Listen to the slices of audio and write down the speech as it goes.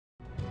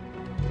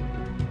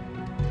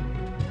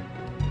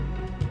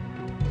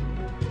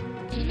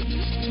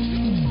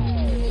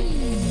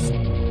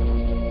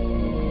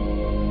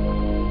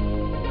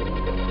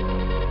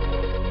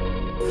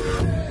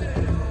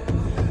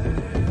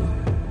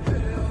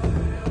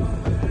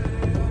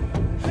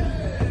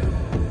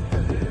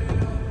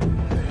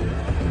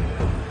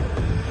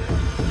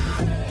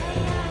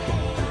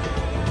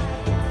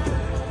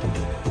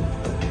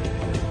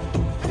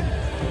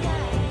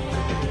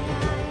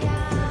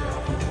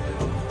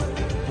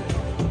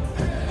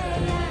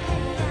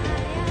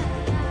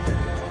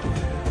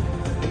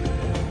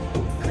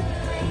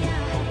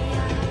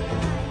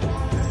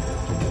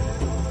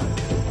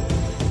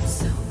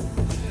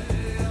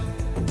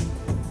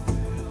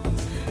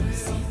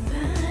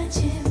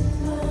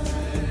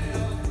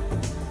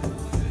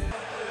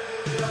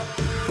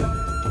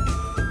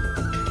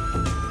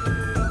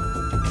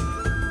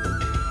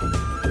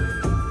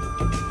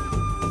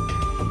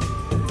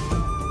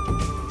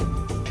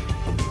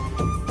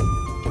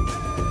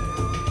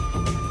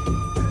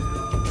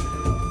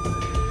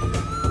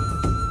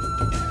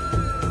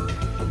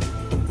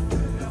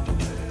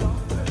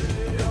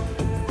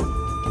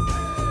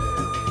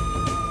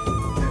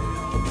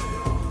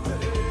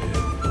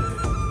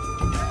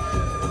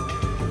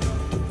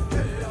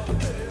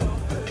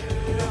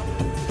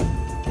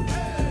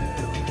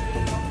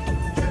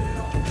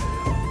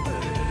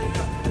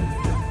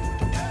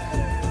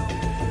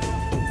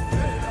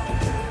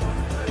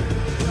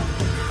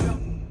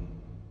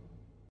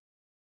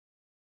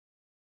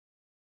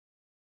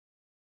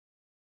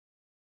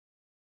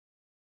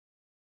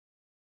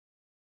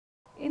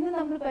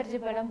നമ്മൾ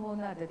പരിചയപ്പെടാൻ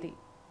പോകുന്ന അതിഥി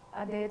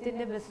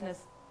അദ്ദേഹത്തിൻ്റെ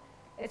business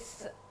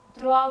it's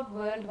through out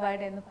world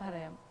wide എന്ന്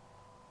പറയാം.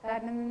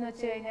 കാരണം എന്ന്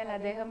വെച്ച് കഴിഞ്ഞാൽ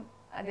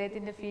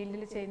അദ്ദേഹത്തിൻ്റെ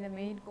ഫീൽഡിൽ ചെയ്യുന്ന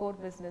main core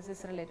business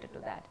is related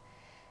to that.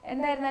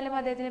 എന്തായിരുന്നാലും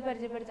അദ്ദേഹത്തിനെ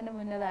പരിചയപ്പെടുത്തുന്ന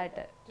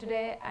മുന്നതായിട്ട്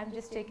today I am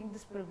just taking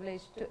this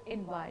privilege to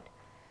invite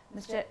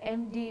mister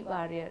MD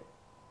Warrier.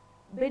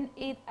 Bin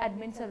Eid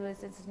Admin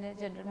Services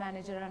General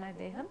Manager ആണ്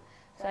അദ്ദേഹം.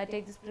 So I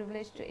take this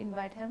privilege to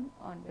invite him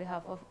on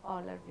behalf of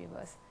all our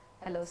viewers.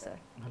 Hello sir.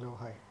 Hello,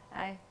 hi.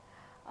 Hi.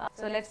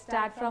 So let's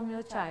start from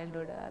your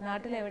childhood.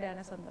 നാട്ടിൽ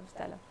എവിടെയാണ് സ്വന്തം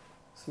സ്ഥലം?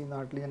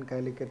 നാട്ടിൽ ഞാൻ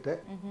കാലിക്കറ്റ്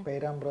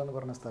പേരാമ്പ്ര എന്ന്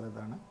പറഞ്ഞ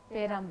സ്ഥലത്താണ്.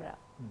 പേരാമ്പ്ര.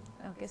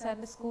 Okay.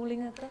 സാറിന്റെ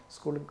സ്കൂളിംഗ് ഒക്കെ?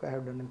 Schooling I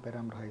have done in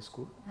Perambre High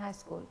School. High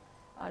school.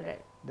 All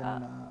right.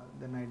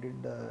 Then I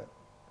did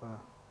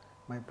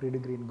my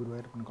pre-degree in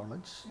Warrier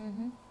College.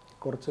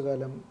 കുറച്ചു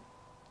കാലം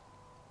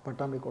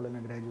പട്ടാമ്പി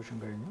കോളേജിൽ ഗ്രാജുവേഷൻ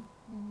കഴിഞ്ഞു.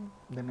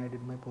 Then I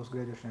did my post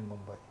graduation in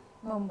Mumbai.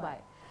 Mumbai.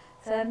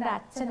 സാറിന്റെ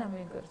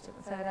അച്ഛനമ്മയെ കുറിച്ച്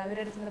sir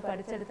അവരുടെ അടുത്ത് നിന്ന്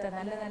പഠിച്ചെടുത്ത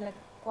നല്ല നല്ല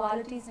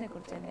ക്വാളിറ്റീസിനെ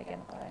കുറിച്ച്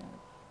എന്തൊക്കെയാണ് പറയുന്നത്?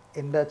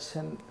 എൻ്റെ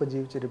അച്ഛൻ ഇപ്പോൾ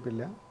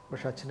ജീവിച്ചിരിപ്പില്ല.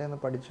 പക്ഷെ അച്ഛൻ്റെ നിന്ന്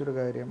പഠിച്ചൊരു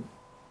കാര്യം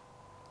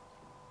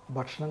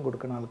ഭക്ഷണം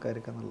കൊടുക്കുന്ന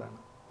ആൾക്കാർക്ക് എന്നുള്ളതാണ്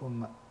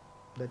ഒന്ന്.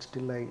 That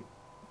still I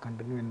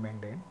continue and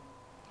maintain.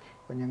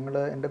 ഇപ്പോൾ ഞങ്ങൾ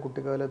എൻ്റെ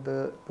കുട്ടിക്കാലത്ത്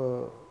ഇപ്പോൾ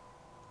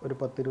ഒരു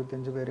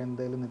 10-25 പേര്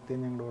എന്തായാലും നിത്യം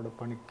ഞങ്ങളോട്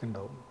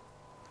പണിക്കുണ്ടാവും.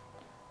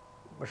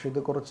 പക്ഷേ ഇത്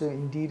കുറച്ച്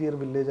ഇൻറ്റീരിയർ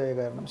വില്ലേജായ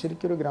കാരണം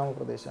ശരിക്കും ഒരു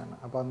ഗ്രാമപ്രദേശമാണ്.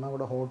 അപ്പോൾ അന്ന്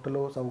അവിടെ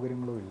ഹോട്ടലോ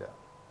സൗകര്യങ്ങളോ ഇല്ല.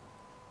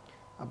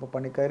 അപ്പോൾ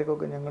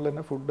പണിക്കാർക്കൊക്കെ ഞങ്ങൾ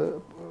തന്നെ ഫുഡ്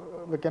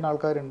വെക്കാൻ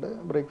ആൾക്കാരുണ്ട്.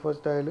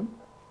 ബ്രേക്ക്ഫാസ്റ്റ് ആയാലും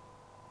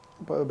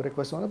ഇപ്പോൾ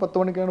ബ്രേക്ക്ഫാസ്റ്റ് വന്നാൽ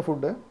 10 മണിക്കാണ്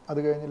ഫുഡ്. അത്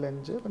കഴിഞ്ഞ്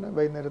ലഞ്ച്, പിന്നെ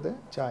വൈകുന്നേരത്തെ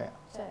ചായ.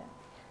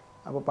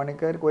 അപ്പോൾ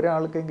പണിക്കാർക്ക്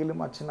ഒരാൾക്കെങ്കിലും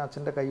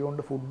അച്ഛൻ്റെ കൈ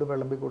കൊണ്ട് ഫുഡ്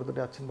വിളമ്പി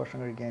കൊടുത്തിട്ട് അച്ഛൻ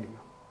ഭക്ഷണം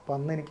കഴിക്കാനിരിക്കും. അപ്പോൾ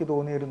അന്ന് എനിക്ക്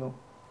തോന്നിയിരുന്നു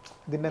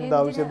ഇതിൻ്റെ എന്താ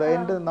ആവശ്യത,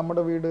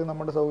 നമ്മുടെ വീട്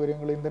നമ്മുടെ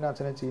സൗകര്യങ്ങൾ എന്തിനാ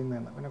അച്ഛനെ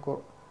ചെയ്യുന്നതെന്ന്. പിന്നെ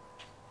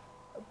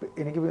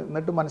എനിക്ക്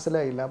എന്നിട്ട്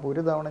മനസ്സിലായില്ല. അപ്പോൾ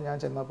ഒരു തവണ ഞാൻ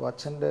ചെന്നപ്പോൾ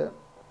അച്ഛൻ്റെ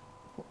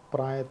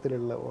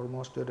പ്രായത്തിലുള്ള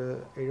ഓൾമോസ്റ്റ് ഒരു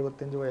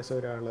 75 വയസ്സ്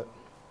ഒരാൾ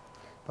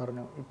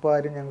പറഞ്ഞു, ഇപ്പോൾ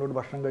ആരും ഞങ്ങളോട്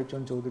ഭക്ഷണം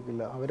കഴിച്ചോന്ന്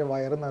ചോദിക്കില്ല, അവരെ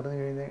വയറ് നിറഞ്ഞു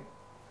കഴിഞ്ഞ്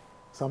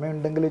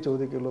സമയമുണ്ടെങ്കിലേ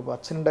ചോദിക്കുള്ളൂ. അപ്പോൾ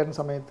അച്ഛനുണ്ടായിരുന്ന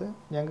സമയത്ത്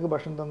ഞങ്ങൾക്ക്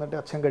ഭക്ഷണം തന്നിട്ട്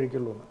അച്ഛൻ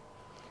കഴിക്കുള്ളൂ എന്ന്.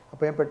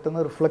 അപ്പോൾ ഞാൻ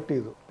പെട്ടെന്ന് റിഫ്ലക്റ്റ്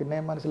ചെയ്തു. പിന്നെ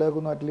ഞാൻ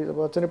മനസ്സിലാക്കുന്നു അറ്റ്ലീസ്റ്റ്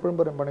അപ്പോൾ അച്ഛൻ എപ്പോഴും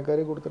പറയും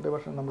പണിക്കാരെ കൊടുത്തിട്ട്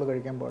ഭക്ഷണം നമ്മൾ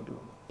കഴിക്കാൻ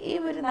പാടുള്ളൂ. ഈ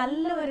ഒരു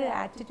നല്ലൊരു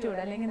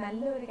ആറ്റിറ്റ്യൂഡ് അല്ലെങ്കിൽ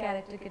നല്ലൊരു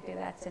ക്യാരക്ടർ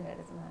കിട്ടിയത് അച്ഛൻ്റെ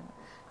അടുത്ത് നിന്നാണ്.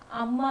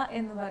 അമ്മ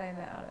എന്ന്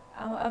പറയുന്ന ആൾ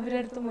അവരുടെ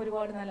അടുത്തും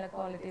ഒരുപാട് നല്ല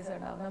ക്വാളിറ്റീസ്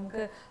ഉണ്ടാവും.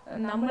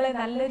 നമ്മളെ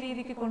നല്ല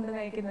രീതിക്ക് കൊണ്ടു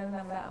നയിക്കുന്നത്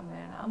നമ്മുടെ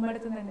അമ്മയാണ്. അമ്മയുടെ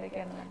അടുത്ത് നിന്ന്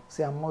എന്തൊക്കെയാണ്?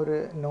 അമ്മ ഒരു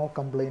നോ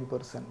കംപ്ലൈൻറ്റ്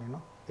പേഴ്സൺ.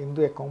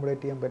 എന്തും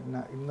അക്കോമഡേറ്റ് ചെയ്യാൻ പറ്റുന്ന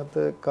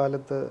ഇന്നത്തെ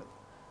കാലത്ത്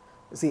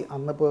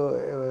അന്നിപ്പോൾ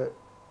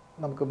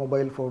നമുക്ക്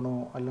മൊബൈൽ ഫോണോ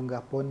അല്ലെങ്കിൽ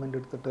അപ്പോയിൻമെൻ്റ്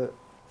എടുത്തിട്ട്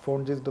ഫോൺ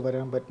ചെയ്തിട്ട്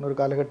വരാൻ പറ്റുന്ന ഒരു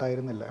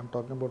കാലഘട്ടമായിരുന്നില്ല. I am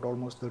talking about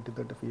almost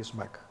 30 years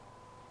back.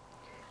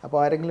 അപ്പോൾ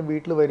ആരെങ്കിലും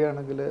വീട്ടിൽ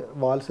വരികയാണെങ്കിൽ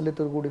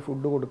വാത്സല്യത്തോടു കൂടി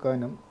ഫുഡ്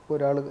കൊടുക്കാനും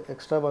ഒരാൾ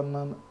എക്സ്ട്രാ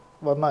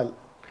വന്നാൽ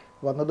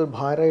വന്നത്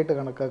ഭാരമായിട്ട്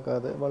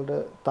കണക്കാക്കാതെ വളരെ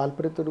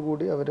താല്പര്യത്തോടു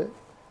കൂടി അവർ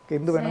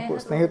എന്ത് വേണം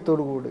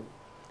സ്നേഹത്തോടു കൂടി.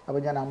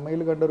 അപ്പോൾ ഞാൻ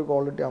അമ്മയിൽ കണ്ട ഒരു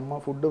ക്വാളിറ്റി, അമ്മ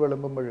ഫുഡ്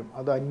വിളമ്പുമ്പോഴും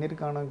അത് അന്യർ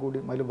കാണാൻ കൂടി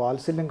അതിൽ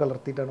വാത്സല്യം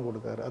കലർത്തിയിട്ടാണ്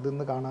കൊടുക്കാറ്.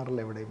 അതൊന്നും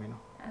കാണാറില്ല എവിടെയും.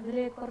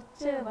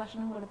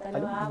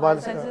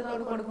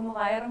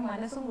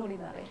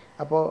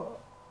 അപ്പോൾ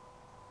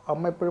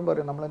അമ്മ എപ്പോഴും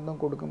പറയും നമ്മളെന്നും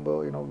കൊടുക്കുമ്പോൾ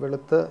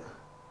വെളുത്ത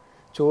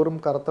ചോറും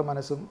കറുത്ത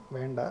മനസ്സും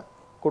വേണ്ട,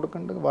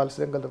 കൊടുക്കേണ്ട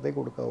വാത്സല്യം കലർത്തി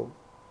കൊടുക്കാവൂ.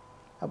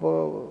 അപ്പോൾ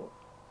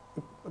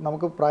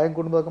നമുക്ക് പ്രായം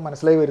കൂടുമ്പോൾ അതൊക്കെ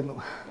മനസ്സിലായി വരുന്നു.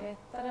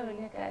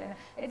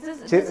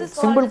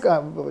 സിമ്പിൾ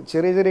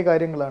ചെറിയ ചെറിയ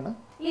കാര്യങ്ങളാണ്.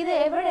 ഇത്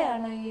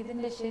എവിടെയാണ്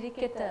ഇതിന്റെ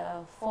ശരിക്കത്തെ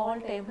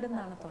ഫോൾട്ട്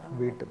എവിടുന്നാണ്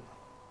തുടങ്ങുന്നത്? വീട്ടിൽ.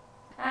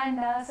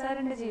 ആൻഡ്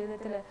സാറിന്റെ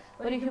ജീവിതത്തിൽ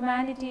ഒരു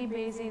ഹ്യൂമാനിറ്റി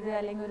ബേസ് ചെയ്ത്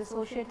അല്ലെങ്കിൽ ഒരു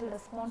സോഷ്യൽ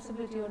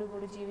റെസ്പോൺസിബിലിറ്റിയോട്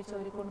കൂടി ജീവിച്ച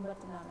ഒരു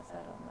കുടുംബത്തിൽ നിന്നാണ്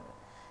സാർ വന്നത്.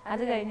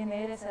 അത് കഴിഞ്ഞ്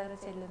നേരെ സാറ്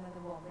ചെല്ലുന്നത്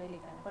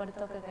ബോംബെയിലേക്കാണ്.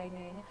 പഠിത്തമൊക്കെ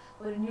കഴിഞ്ഞ്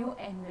ഒരു new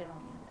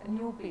environment,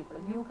 new people,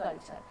 new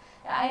culture.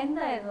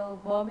 എന്തായിരുന്നു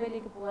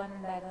ബോംബെയിലേക്ക്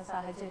പോകാനുണ്ടായിരുന്ന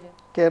സാഹചര്യം?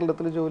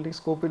 കേരളത്തിൽ ജോലി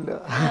സ്കോപ്പില്ല.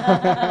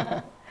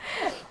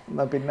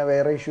 പിന്നെ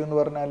വേറെ ഇഷ്യൂ എന്ന്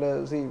പറഞ്ഞാൽ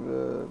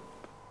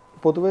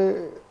പൊതുവെ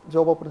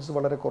ജോബ് ഓപ്പർച്യൂണിറ്റീസ്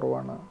വളരെ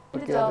കുറവാണ്.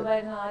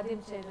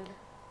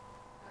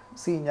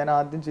 ഞാൻ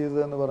ആദ്യം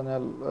ചെയ്തതെന്ന്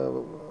പറഞ്ഞാൽ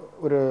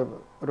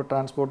ഒരു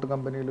ട്രാൻസ്പോർട്ട്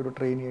കമ്പനിയിൽ ഒരു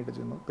ട്രെയിനി ആയിട്ട്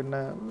ചെന്നു. പിന്നെ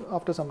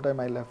after some time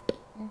I left.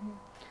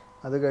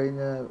 അത്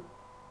കഴിഞ്ഞ്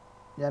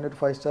ഞാനൊരു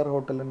 5-star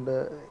ഹോട്ടലിൻ്റെ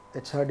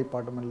HR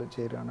ഡിപ്പാർട്ട്മെൻറ്റിൽ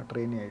ചേരുകയാണ്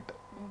ട്രെയിനി ആയിട്ട്.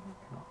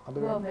 അത്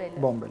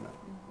ബോംബെയിൽ.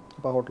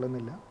 അപ്പോൾ ആ ഹോട്ടലിൽ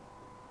നിന്നില്ല.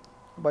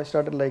 അപ്പോൾ I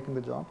started liking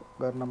the job.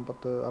 കാരണം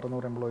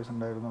 600 എംപ്ലോയീസ്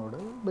ഉണ്ടായിരുന്നു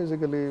അവിടെ.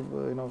 ബേസിക്കലി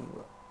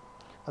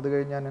അത്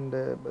കഴിഞ്ഞ് ഞാൻ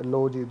എൻ്റെ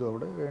ലോ ചെയ്തു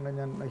അവിടെ. കഴിഞ്ഞ്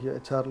ഞാൻ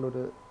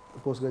HR-ലൊരു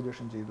പോസ്റ്റ്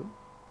ഗ്രാജുവേഷൻ ചെയ്തു.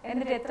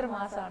 എന്നിട്ട് എത്ര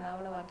മാസമാണ്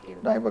അവിടെ വർക്ക്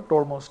ചെയ്തത്? I worked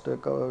almost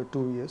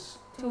 2 years.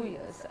 2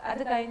 years.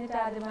 അത് കഴിഞ്ഞിട്ട്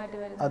ആദ്യമായിട്ട്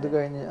വരുന്നത്?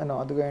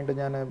 അത് കഴിഞ്ഞിട്ട്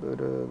ഞാൻ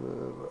ഒരു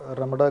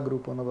റമഡ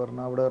ഗ്രൂപ്പ് എന്ന്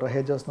പറഞ്ഞാൽ അവിടെ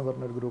റഹേജാസ് എന്ന്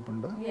പറഞ്ഞൊരു ഗ്രൂപ്പ്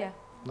ഉണ്ട്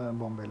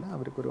ബോംബെയിൽ.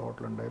 അവർക്കൊരു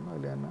ഹോട്ടലുണ്ടായിരുന്നു.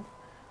 അതിൽ ഞാൻ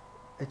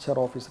HR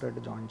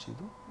ഓഫീസറായിട്ട് ജോയിൻ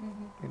ചെയ്തു.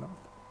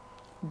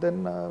 Then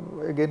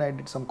again I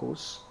did some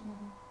course.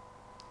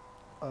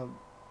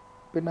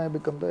 പിന്നെ I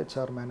become the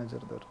HR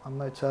manager there.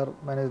 അന്ന് HR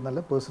മാനേജർ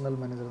എന്നല്ല, പേഴ്സണൽ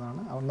മാനേജർ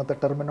എന്നാണ് അന്നത്തെ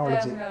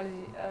ടെർമിനോളജി.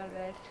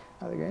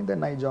 അത് കഴിഞ്ഞ്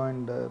then I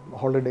joined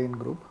Holiday Inn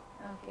group.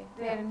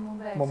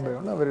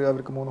 മുംബൈയാണ്.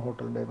 അവർക്ക് 3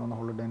 ഹോട്ടൽ ഉണ്ടായിരുന്നു. ഒന്ന്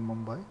ഹോളിഡേ ഇൻ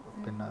മുംബൈ,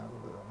 പിന്നെ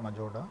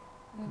മജോഡ,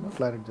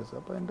 ക്ലാരറ്റ് ജസ്.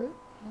 അപ്പോൾ എൻ്റെ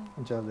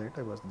In Sharjah,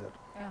 I was there.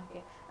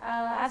 Okay.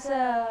 As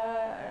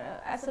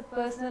a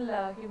personal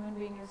human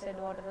being, you said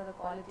what are the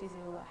qualities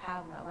you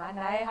have now, and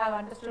I have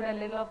understood a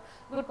little of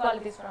good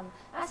qualities from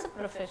as a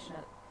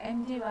professional.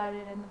 MD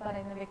Warrior എന്ന്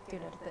പറയുന്ന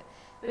വ്യക്തിയുടെ അടുത്ത്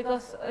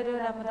because ഒരു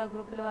രമത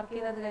ഗ്രൂപ്പിൽ work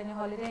ചെയ്തത് കഴിഞ്ഞ്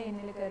holiday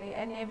ഇന്നിൽ കയറി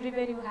and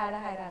everywhere you had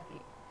A hierarchy.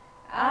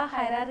 ആ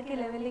ഹൈറാർക്കി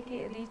ലെവലിലേക്ക്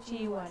റീച്ച്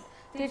ചെയ്യുവാൻ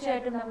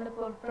തീർച്ചയായിട്ടും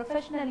നമ്മളിപ്പോൾ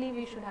professionally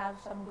we should have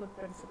some good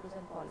principles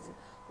and policies.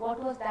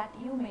 What was that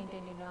you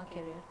maintain in your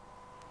career?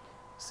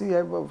 See,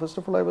 first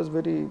of all, I was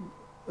very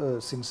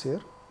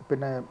sincere.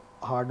 പിന്നെ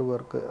hard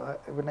work,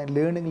 പിന്നെ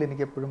ലേണിങ്ങിൽ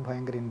എനിക്ക് എപ്പോഴും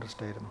ഭയങ്കര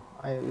ഇൻട്രസ്റ്റ് ആയിരുന്നു.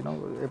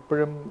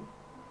 എപ്പോഴും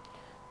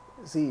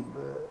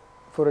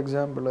ഫോർ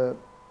എക്സാമ്പിൾ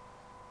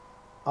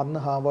അന്ന്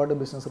ഹാർവാർഡ്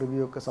ബിസിനസ്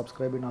റിവ്യൂ ഒക്കെ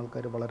subscribe ചെയ്യുന്ന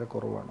ആൾക്കാർ വളരെ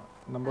കുറവാണ്.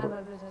 Number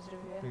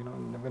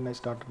when I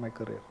started my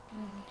career.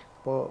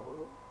 അപ്പോൾ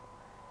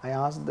I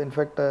asked,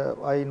 in fact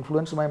I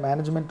influence my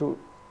management to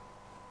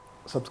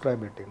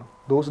subscribe it.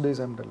 Those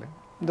days I M telling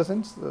in the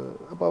sense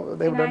അപ്പോൾ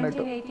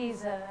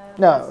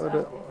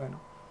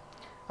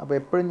അപ്പോൾ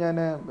എപ്പോഴും ഞാൻ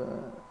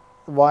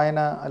വായന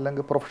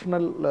അല്ലെങ്കിൽ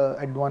പ്രൊഫഷണൽ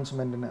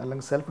അഡ്വാൻസ്മെൻറ്റിന്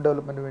അല്ലെങ്കിൽ സെൽഫ്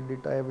ഡെവലപ്മെൻറ്റിന്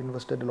വേണ്ടിയിട്ട് I have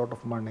invested lot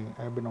of money.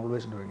 I have been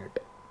always doing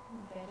it.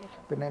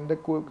 പിന്നെ എൻ്റെ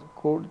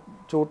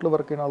ചോട്ടിൽ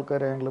വർക്ക് ചെയ്യുന്ന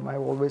ആൾക്കാരായെങ്കിലും I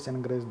always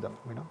encourage them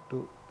to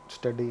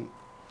study,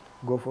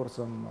 go for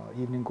some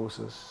evening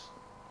courses.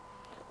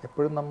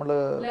 എപ്പോഴും നമ്മൾ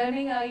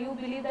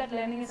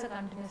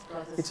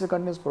ഇറ്റ്സ് എ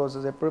കണ്ടിന്യൂസ്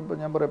പ്രോസസ്. എപ്പോഴും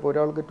ഞാൻ പറയാം, ഇപ്പോൾ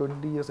ഒരാൾക്ക്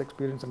 20 years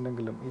എക്സ്പീരിയൻസ്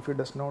ഉണ്ടെങ്കിലും if he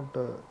does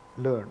not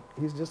learn,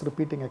 he is just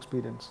repeating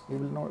experience. He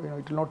will not,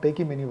 it will not take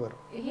him anywhere.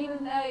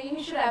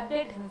 He should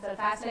update himself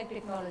as like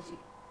technology.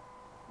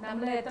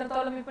 നമ്മൾ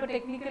എത്രത്തോളം ഇപ്പോൾ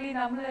technically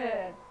നമ്മൾ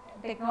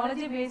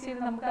ടെക്നോളജി ബേസ്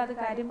ചെയ്ത് നമുക്ക് അത്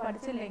കാര്യം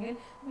പഠിച്ചില്ലെങ്കിൽ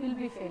will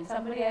be fail.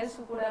 Somebody else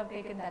who could have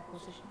taken that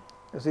position.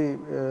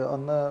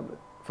 അന്ന്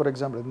for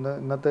example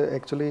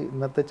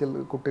ഇന്നത്തെ ചില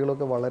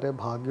കുട്ടികളൊക്കെ വളരെ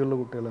ഭാഗ്യമുള്ള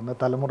കുട്ടികൾ, ഇന്ന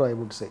തലമുറ ഐ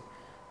വുഡ് സേ,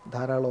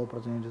 ധാരാളം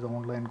opportunities,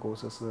 online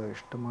courses,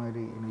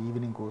 ഇഷ്ടമാതിരി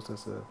evening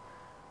courses,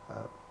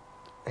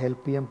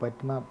 help ചെയ്യാൻ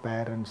പറ്റുന്ന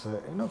പാരൻസ്,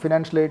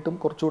 ഫിനാൻഷ്യലായിട്ടും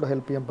കുറച്ചുകൂടെ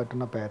ഹെൽപ്പ് ചെയ്യാൻ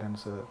പറ്റുന്ന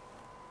പാരൻസ്,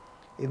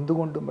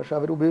 എന്തുകൊണ്ടും. പക്ഷേ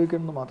അവർ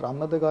ഉപയോഗിക്കുന്നത് മാത്രം.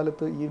 അന്നത്തെ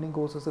കാലത്ത് ഈവനിങ്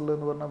കോഴ്സസിൽ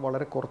എന്ന് പറഞ്ഞാൽ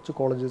വളരെ കുറച്ച്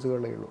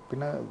കോളേജസുകളേ ഉള്ളൂ.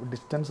 പിന്നെ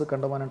ഡിസ്റ്റൻസ്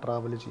കണ്ടമാനം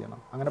ട്രാവൽ ചെയ്യണം.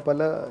 അങ്ങനെ പല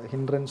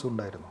ഹിൻഡ്രൻസും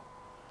ഉണ്ടായിരുന്നു.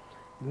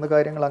 ഇന്ന്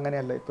കാര്യങ്ങൾ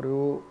അങ്ങനെയല്ല. ഇപ്പോൾ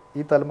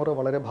ഈ തലമുറ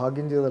വളരെ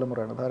ഭാഗ്യം ചെയ്ത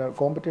തലമുറയാണ്. ധാരാളം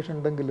കോമ്പറ്റീഷൻ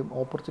ഉണ്ടെങ്കിലും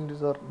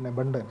ഓപ്പർച്യൂണിറ്റീസ് ആർ ഇൻ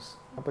അബണ്ടൻസ്.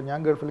 അപ്പോൾ ഞാൻ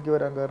ഗൾഫിലേക്ക്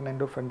വരാൻ കാരണം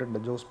എൻ്റെ ഒരു ഫ്രണ്ട് ഉണ്ട്,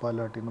 ജോസ്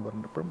പാലാട്ടി എന്ന്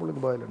പറഞ്ഞിട്ട്. ഇപ്പോഴും പുള്ളി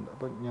ദുബായിലുണ്ട്.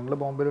 അപ്പോൾ ഞങ്ങൾ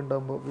ബോംബെയിൽ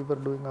ഉണ്ടാകുമ്പോൾ we were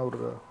doing our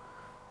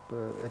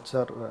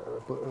HR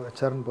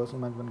and personal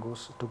management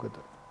course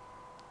together.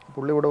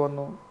 പുള്ളി ഇവിടെ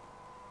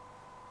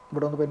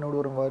വന്നപ്പോൾ എന്നോട്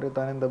പറയും,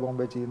 താൻ എന്താ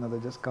ബോംബെ ചെയ്യുന്നത്,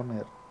 ജസ്റ്റ് കം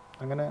ഹിയർ.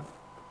 അങ്ങനെ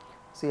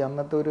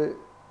അന്നത്തെ ഒരു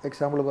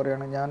എക്സാമ്പിൾ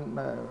പറയുകയാണെങ്കിൽ, ഞാൻ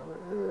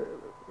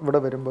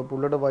ഇവിടെ വരുമ്പോൾ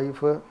പുള്ളിയുടെ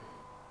വൈഫ്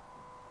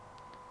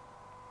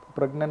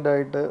പ്രഗ്നൻ്റ്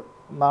ആയിട്ട്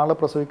നാളെ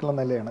പ്രസവിക്കുന്ന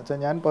നിലയാണ്. വെച്ചാൽ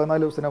ഞാൻ 14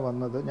 ദിവസത്തിനാണ്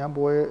വന്നത്. ഞാൻ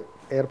പോയ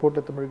എയർപോർട്ടിൽ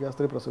എത്തുമ്പോഴേക്കും ആ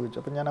സ്ത്രീ പ്രസവിച്ചു.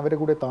 അപ്പം ഞാൻ അവരെ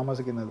കൂടെ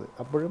താമസിക്കുന്നത്.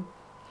 അപ്പോഴും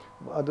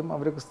അതും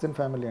അവർ ക്രിസ്ത്യൻ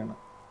ഫാമിലിയാണ്.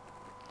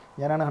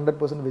 ഞാനാണ്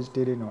 100%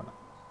 വെജിറ്റേറിയനുമാണ്.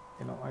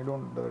 I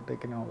don't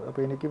take any.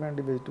 അപ്പോൾ എനിക്ക്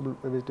വേണ്ടി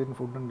വെജിറ്റേറിയൻ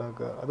ഫുഡ്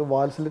ഉണ്ടാക്കുക, അത്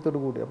വാത്സല്യത്തോടു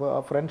കൂടി. അപ്പോൾ ആ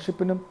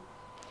ഫ്രണ്ട്ഷിപ്പിനും,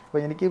 അപ്പോൾ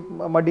എനിക്ക്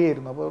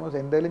മടിയായിരുന്നു. അപ്പോൾ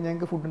എന്തായാലും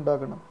ഞങ്ങൾക്ക് ഫുഡ്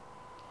ഉണ്ടാക്കണം.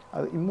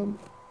 അത് ഇന്നും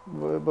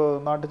ഇപ്പോൾ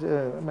നാട്ടിൽ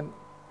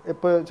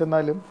എപ്പോൾ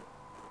ചെന്നാലും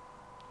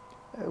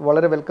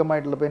വളരെ വെൽക്കം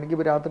ആയിട്ടുള്ള. അപ്പോൾ എനിക്ക്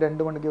രാത്രി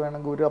 2 മണിക്ക്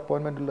വേണമെങ്കിൽ ഒരു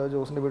അപ്പോയിൻമെൻ്റ് ഇല്ല,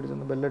 ജോസിൻ്റെ വീട്ടിൽ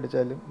ചെന്ന്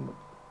ബെല്ലടിച്ചാലും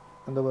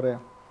എന്താ പറയുക,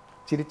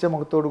 ചിരിച്ച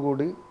മുഖത്തോടു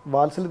കൂടി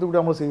വാത്സല്യത്തോടു കൂടി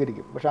നമ്മൾ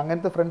സ്വീകരിക്കും. പക്ഷെ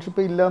അങ്ങനത്തെ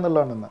ഫ്രണ്ട്ഷിപ്പ് ഇല്ല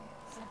എന്നുള്ളതാണ് ഇന്ന്.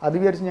 അത്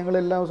വിചാരിച്ച് ഞങ്ങൾ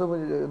എല്ലാ ദിവസവും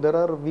there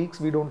are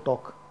weeks we don't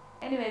talk.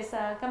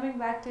 Anyways, coming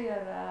back to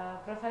your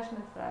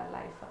professional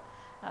life,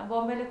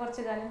 ബോംബെയിൽ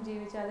കുറച്ച് കാലം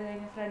ജീവിച്ചു. അത്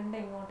കഴിഞ്ഞ് ഫ്രണ്ട്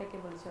ഇങ്ങോട്ടേക്ക്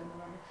വിളിച്ചു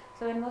വന്നു.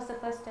 So when was the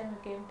first time you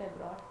came to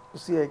abroad?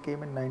 I came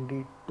in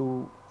 92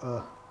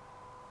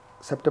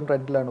 September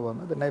 2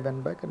 വന്നത്. Then I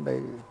went back and I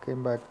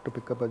came back to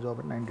pick up a job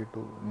in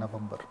 92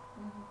 November.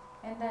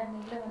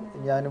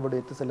 ഞാനിവിടെ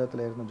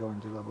എത്തിസലത്തിലായിരുന്നു ജോയിൻ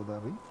ചെയ്തത്,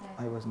 Abu Dhabi.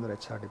 I was in the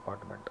HR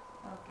department.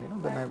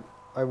 Then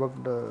I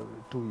worked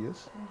 2 years.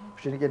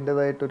 പക്ഷെ എനിക്ക്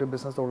എൻ്റേതായിട്ടൊരു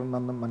business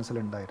തുടങ്ങണമെന്നും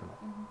മനസ്സിലുണ്ടായിരുന്നു.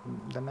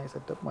 Then I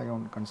set up my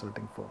own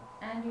consulting firm.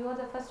 And you are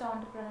the first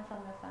entrepreneur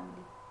from your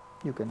family?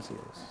 You can say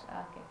yes.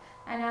 Okay.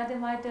 And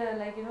ആദ്യമായിട്ട്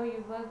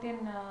you worked in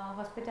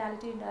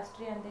hospitality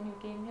industry and then you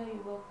came here,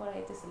 you worked for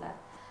Etisalat.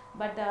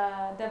 But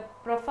the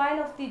profile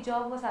of the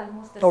job was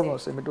almost the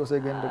same. It was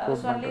again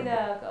recruitment. So only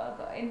the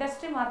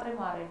industry മാത്രമേ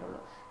മാറിയിട്ടുള്ളൂ.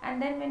 And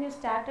then when you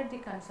started the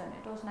concern,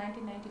 it was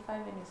 1995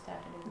 when you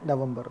started it.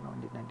 November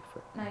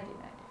 1995.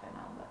 1995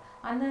 November.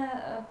 അന്ന്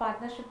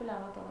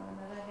പാർട്ട്ണർഷിപ്പിലാണോ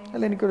തുടങ്ങുന്നത്?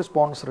 അല്ല, എനിക്കൊരു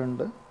sponsor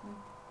ഉണ്ട്.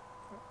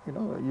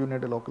 You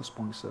need a local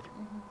sponsor.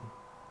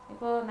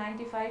 ഇപ്പോൾ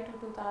 95 to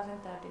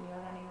 2013 you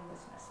are running a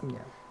business.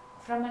 Yeah.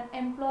 From an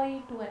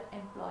employee to an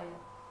employer,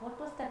 what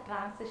was the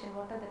transition?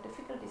 What are the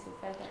difficulties you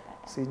felt at that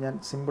time? ഞാൻ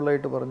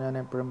സിമ്പിളായിട്ട് പറഞ്ഞാൽ ഞാൻ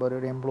എപ്പോഴും പറയും,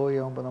 ഒരു employee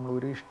ആകുമ്പോൾ നമ്മൾ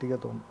ഒരു ഇഷ്ടിക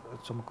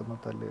ചുമക്കുന്ന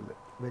തല്ലയിൽ.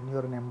 When you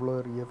are N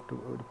employer you have to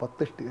ഒരു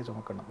 10 ഇഷ്ടിക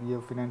ചുമക്കണം. You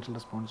have financial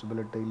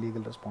responsibility,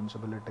 legal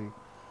responsibility,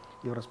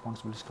 you are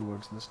responsibility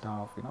towards the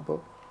staff. അപ്പോൾ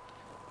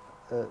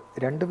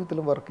 2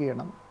 വിധത്തിലും വർക്ക്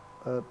ചെയ്യണം.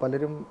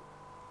 പലരും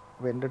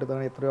എൻ്റെ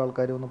അടുത്താണ് എത്രയോ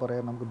ആൾക്കാർ ഒന്ന്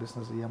പറയാം നമുക്ക്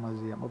ബിസിനസ് ചെയ്യാം, അത്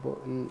ചെയ്യാം. അപ്പോൾ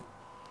ഈ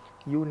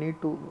you need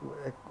to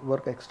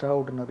work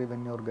extraordinary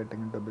when you're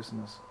getting into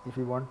business. If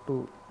you want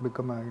to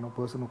become a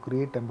person who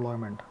create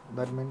employment,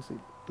 that means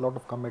a lot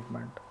of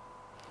commitment.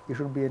 You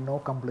should be a no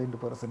complaint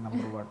person,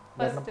 number one.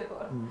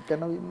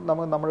 കാരണം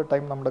നമ്മുടെ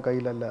time നമ്മുടെ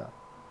കയ്യിലല്ല.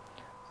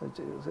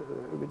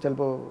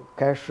 ചിലപ്പോൾ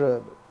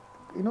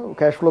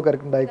cash flow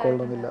correct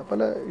ഉണ്ടായിക്കൊള്ളണമെന്നില്ല,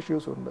 പല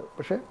ഇഷ്യൂസും ഉണ്ട്.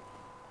 പക്ഷേ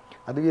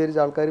അത് വിചാരിച്ച്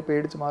ആൾക്കാർ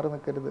പേടിച്ച് മാറി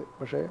നിൽക്കരുത്.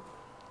 പക്ഷേ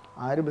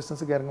ആര്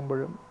ബിസിനസ്സിൽ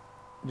ഇറങ്ങുമ്പോഴും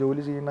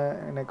ജോലി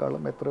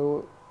ചെയ്യുന്നതിനേക്കാളും എത്രയോ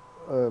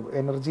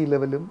എനർജി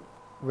ലെവലും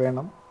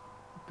വേണം.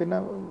 പിന്നെ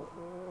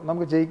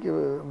നമുക്ക്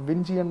വിൻ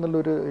ചെയ്യാൻ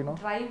എന്നുള്ളൊരു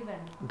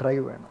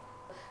ഡ്രൈവ് വേണം.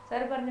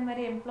 സാർ പറഞ്ഞ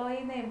മാതിരി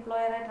എംപ്ലോയിന്ന്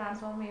എംപ്ലോയറായി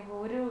ട്രാൻസ്ഫോം ചെയ്യുമ്പോൾ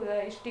ഒരു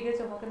ഇഷ്ടിക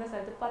ചുമക്കുന്ന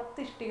സ്ഥലത്ത്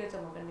 10 ഇഷ്ടിക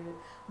ചുമക്കേണ്ടി വരും.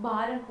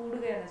 ഭാരം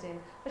കൂടുകയാണ്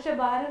ചെയ്യുന്നത്. പക്ഷെ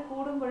ഭാരം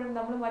കൂടുമ്പോഴും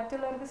നമ്മൾ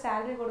മറ്റുള്ളവർക്ക്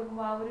സാലറി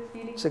കൊടുക്കുമ്പോൾ ആ ഒരു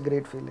feeling, it's A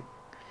great feeling.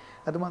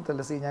 അത്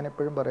മാത്രമല്ല, ഞാൻ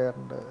എപ്പോഴും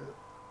പറയാറുണ്ട്,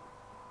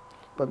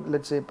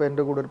 ഇപ്പം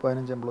എൻ്റെ കൂടെ ഒരു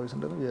 15 എംപ്ലോയീസ്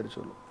ഉണ്ടെന്ന്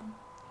വിചാരിച്ചോളൂ.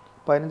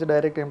 15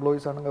 ഡയറക്റ്റ്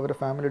എംപ്ലോയീസ് ആണെങ്കിൽ അവരുടെ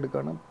ഫാമിലി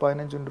എടുക്കുകയാണ്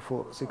 15 ×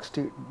 4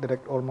 60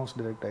 ഡയറക്റ്റ്, ഓൾമോസ്റ്റ്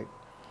ഡയറക്റ്റായി.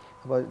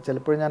 അപ്പോൾ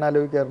ചിലപ്പോഴും ഞാൻ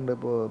ആലോചിക്കാറുണ്ട്,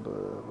 ഇപ്പോൾ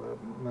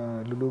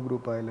ലുലു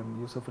ഗ്രൂപ്പ് ആയാലും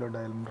യൂസഫ്ലഡ്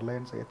ആയാലും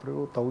റിലയൻസ് എത്രയോ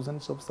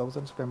തൗസൻഡ്സ്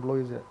ഓഫ്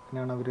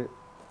എംപ്ലോയീസിനാണ് അവർ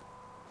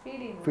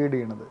ഫീഡ്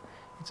ചെയ്യണത്.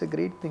 It's A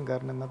great thing.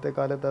 കാരണം ഇന്നത്തെ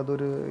കാലത്ത്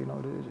അതൊരു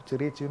ഒരു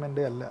ചെറിയ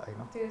അച്ചീവ്മെൻറ്റേ അല്ല.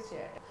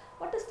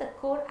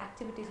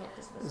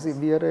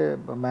 V R A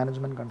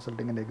management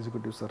consulting and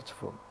executive search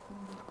firm.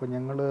 അപ്പോൾ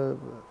ഞങ്ങൾ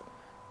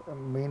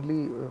മെയിൻലി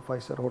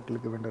 5-star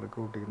ഹോട്ടലിലേക്ക് വേണ്ടി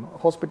റിക്രൂട്ട് ചെയ്യുന്നു,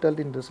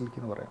 ഹോസ്പിറ്റാലിറ്റി ഇൻഡസ്ട്രിയിലേക്ക്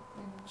എന്ന് പറയാം.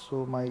 So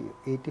my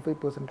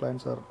 85%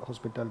 clients R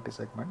hospitality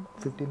segment,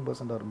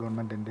 15% R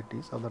government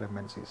entities, other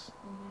MNCs.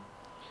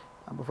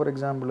 അപ്പോൾ ഫോർ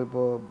എക്സാമ്പിൾ,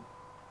 ഇപ്പോൾ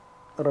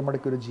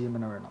റെമഡിക്ക് ഒരു GM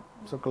വേണം.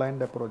 So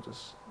client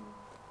approaches,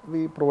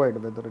 V provide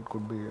whether it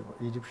could be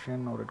Egyptian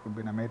or it could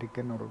be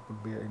American or it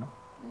could be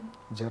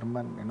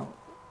German.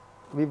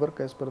 V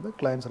work as per the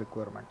clients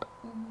requirement.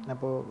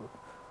 അപ്പോൾ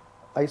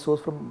I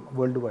source from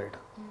world wide.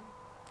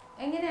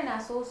 എങ്ങനെയാണ്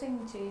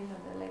sourcing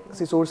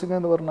ചെയ്യുന്നത്? Sourcing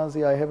എന്ന് പറഞ്ഞാൽ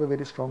I have A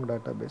very strong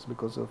database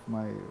because of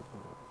my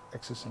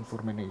existence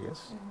for many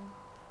years.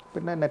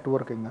 പിന്നെ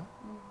networking,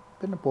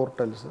 പിന്നെ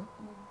portals.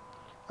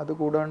 അത്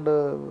കൂടാണ്ട്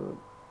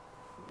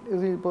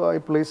ഇപ്പോൾ I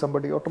place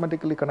somebody,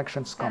 automatically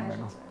connections come.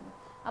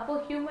 അപ്പോൾ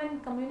human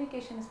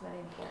communication is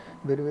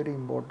very very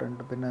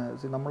important. പിന്നെ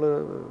നമ്മൾ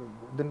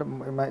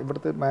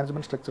ഇവിടുത്തെ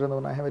മാനേജ്മെൻറ്റ് സ്ട്രക്ചർ എന്ന്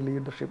പറഞ്ഞാൽ I have A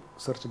leadership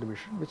search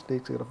division which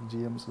takes care of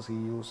GMs,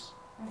 CEOs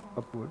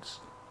upwards.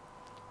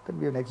 Then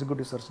we have an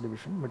executive search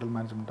division, middle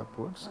management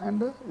upwards, and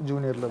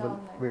junior level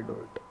we do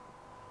it.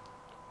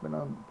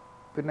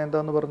 പിന്നെ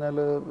എന്താണെന്ന് പറഞ്ഞാൽ,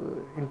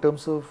 in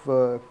terms of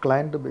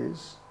client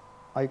base,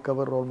 I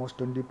cover almost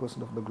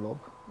 20% of the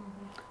globe.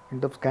 In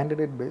terms of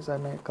candidate base, I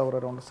may cover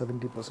around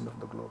 70% of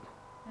the globe.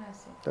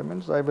 That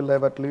means I will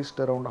have at least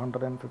around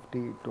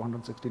 150 to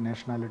 160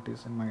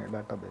 nationalities in my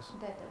database.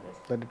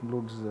 That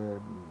includes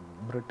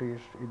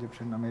British,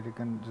 Egyptian,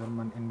 American,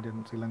 German, Indian,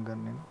 Sri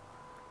Lankan,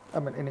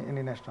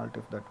 any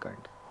nationality of that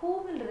kind. Who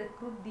will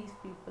recruit these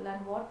people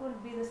and what will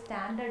be the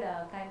standard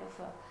kind of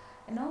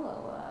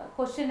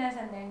questionnaires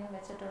എന്തെങ്കിലും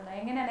വെച്ചിട്ടുണ്ടോ?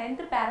 എങ്ങനെയാണ്,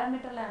 എന്ത്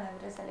പാരാമീറ്ററിലാണ്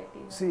അവർ select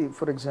ചെയ്യുന്നത്? See,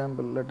 for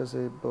example, let us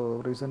say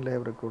recently I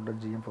have recruited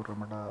GM for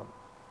Ramada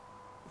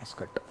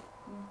Muscat.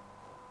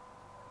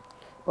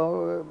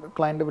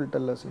 Client will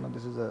tell us,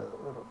 this is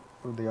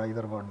they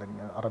either want an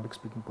Arabic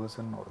speaking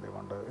person or they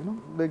want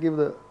they give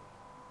the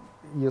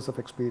years of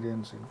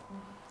experience.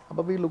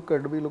 But we look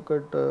at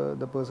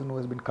the person who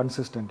has been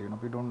consistent.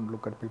 We don't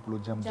look at people who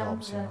jump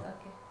jobs.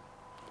 Okay.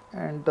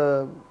 And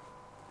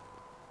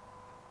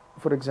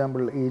for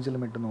example, age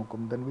limit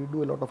nokum, then we do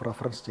a lot of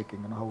reference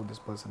checking. How this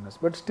person is,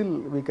 but still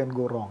we can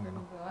go wrong.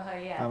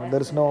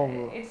 There is no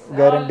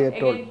guarantee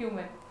at all.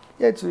 Human.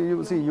 Yeah,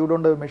 you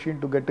don't have a machine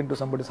to get into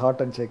somebody's heart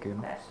and check.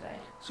 That's right.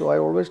 So I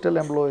always tell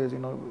employees,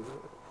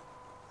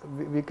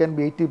 we can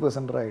be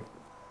 80% right.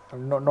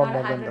 Not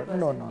more than that.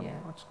 No,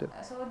 still.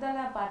 So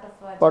that's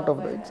part of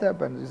it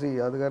happens. You see,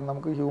 അത് കാരണം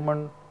നമുക്ക് human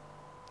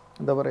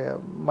എന്താ പറയുക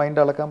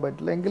mind അളക്കാൻ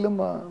പറ്റില്ല. എങ്കിലും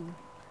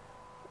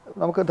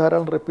നമുക്ക്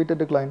ധാരാളം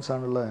റിപ്പീറ്റഡ് ക്ലയൻസ്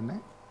ആണുള്ളത് തന്നെ.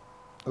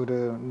 ഒരു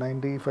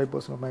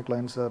 95% of my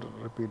clients R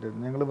repeated.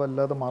 ഞങ്ങൾ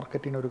വല്ലാതെ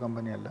മാർക്കറ്റിംഗ് ഒരു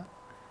കമ്പനിയല്ല.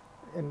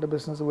 എൻ്റെ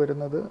ബിസിനസ്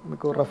വരുന്നത്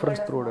മിക്ക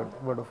reference through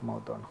word of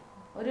mouth ആണ്.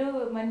 ഒരു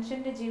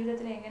മനുഷ്യൻ്റെ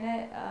ജീവിതത്തിൽ എങ്ങനെ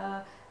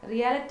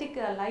റിയാലിറ്റിക്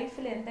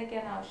ലൈഫിൽ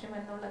എന്തൊക്കെയാണ് ആവശ്യം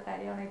എന്നുള്ള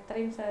കാര്യമാണ്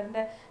ഇത്രയും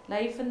സാറിൻ്റെ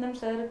ലൈഫിൽ നിന്നും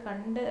സാർ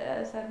കണ്ട്,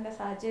 സാറിൻ്റെ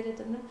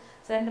സാഹചര്യത്തിൽ നിന്നും,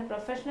 സാറിൻ്റെ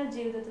പ്രൊഫഷണൽ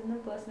ജീവിതത്തിൽ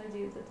നിന്നും പേഴ്സണൽ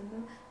ജീവിതത്തിൽ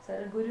നിന്നും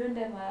സാർ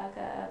ഗുരുവിൻ്റെ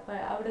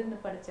അവിടെ നിന്ന്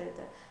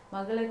പഠിച്ചെടുത്ത്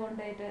മകളെ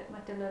കൊണ്ടുപോയിട്ട്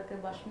മറ്റുള്ളവർക്ക്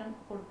ഭക്ഷണം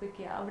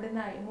കൊടുപ്പിക്കുക, അവിടെ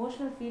നിന്ന്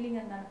ഇമോഷണൽ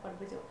ഫീലിംഗ് എന്താണ്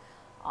പഠിപ്പിച്ചത്.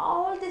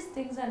 All these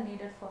things are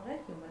needed for a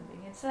human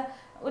being. It's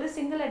ഒരു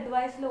സിംഗിൾ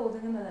അഡ്വൈസിൽ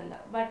ഒതുങ്ങുന്നതല്ല,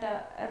 ബട്ട്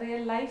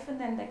റിയൽ ലൈഫിൽ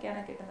നിന്ന്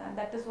എന്തൊക്കെയാണ് കിട്ടുന്നത്.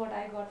 That is what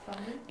I got from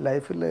U.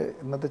 ലൈഫിൽ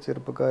ഇന്നത്തെ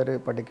ചെറുപ്പക്കാർ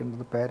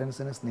പഠിക്കേണ്ടത്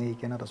പേരൻസിനെ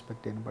സ്നേഹിക്കാനും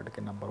റെസ്പെക്ട് ചെയ്യാനും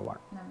പഠിക്കുക. Number 1.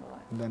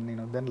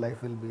 Then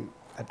life will be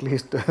at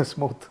least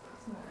smooth.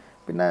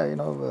 പിന്നെ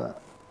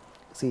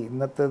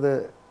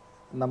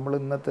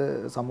ഇന്നത്തെ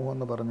സമൂഹം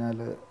എന്ന് പറഞ്ഞാൽ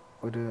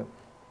ഒരു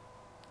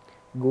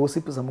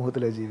ഗോസിപ്പ്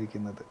സമൂഹത്തിലാണ്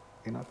ജീവിക്കുന്നത്.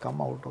 Come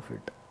out of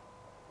it.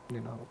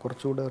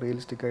 കുറച്ചുകൂടെ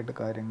റിയലിസ്റ്റിക് ആയിട്ട്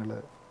കാര്യങ്ങൾ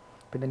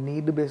പിന്നെ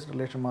നീഡ് ബേസ്ഡ്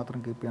റിലേഷൻ മാത്രം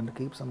കീപ്പ് ചെയ്യാണ്ട്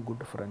keep some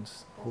good friends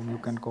whom you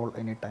can call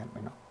any time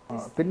you know.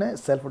 പിന്നെ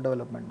സെൽഫ്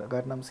ഡെവലപ്മെൻറ്റ്,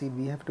 കാരണം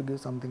we have to give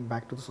something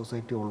back to the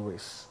society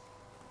always.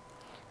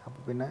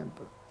 അപ്പോൾ പിന്നെ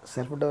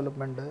സെൽഫ്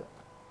ഡെവലപ്മെൻറ്റ്,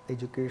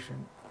 എഡ്യൂക്കേഷൻ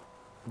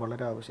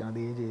വളരെ ആവശ്യമാണ്,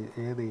 അത്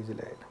ഏത്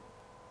ഏജിലായാലും.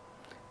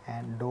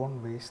 And don't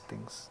waste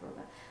things.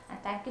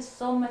 Thank you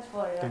so much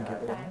for your Thank you.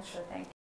 time. So thank you.